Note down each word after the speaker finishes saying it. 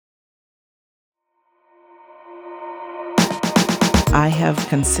I have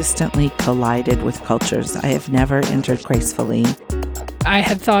consistently collided with cultures. I have never entered gracefully. I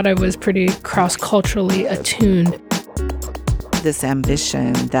had thought I was pretty cross-culturally attuned. This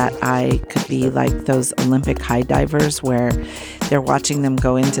ambition that I could be like those Olympic high divers where they're watching them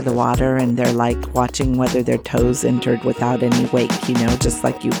go into the water and they're like watching whether their toes entered without any wake, just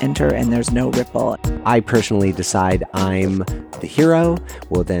like you enter and there's no ripple. I personally decide I'm the hero.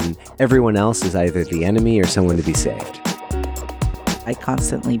 Well, then everyone else is either the enemy or someone to be saved. I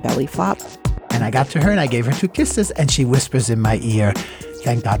constantly belly flop. And I got to her and I gave her 2 kisses and she whispers in my ear,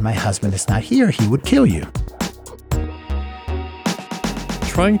 "Thank God my husband is not here. He would kill you."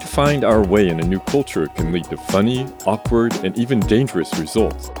 Trying to find our way in a new culture can lead to funny, awkward, and even dangerous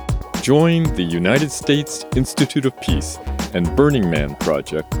results. Join the United States Institute of Peace and Burning Man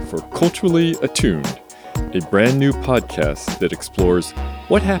Project for Culturally Attuned, a brand new podcast that explores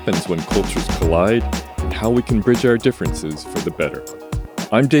what happens when cultures collide and how we can bridge our differences for the better.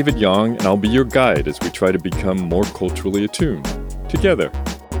 I'm David Young, and I'll be your guide as we try to become more culturally attuned, together.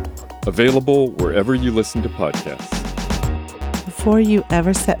 Available wherever you listen to podcasts. Before you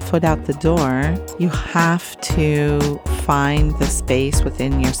ever set foot out the door, you have to find the space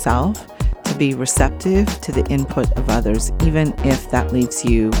within yourself to be receptive to the input of others, even if that leaves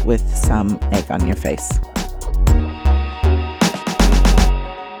you with some egg on your face.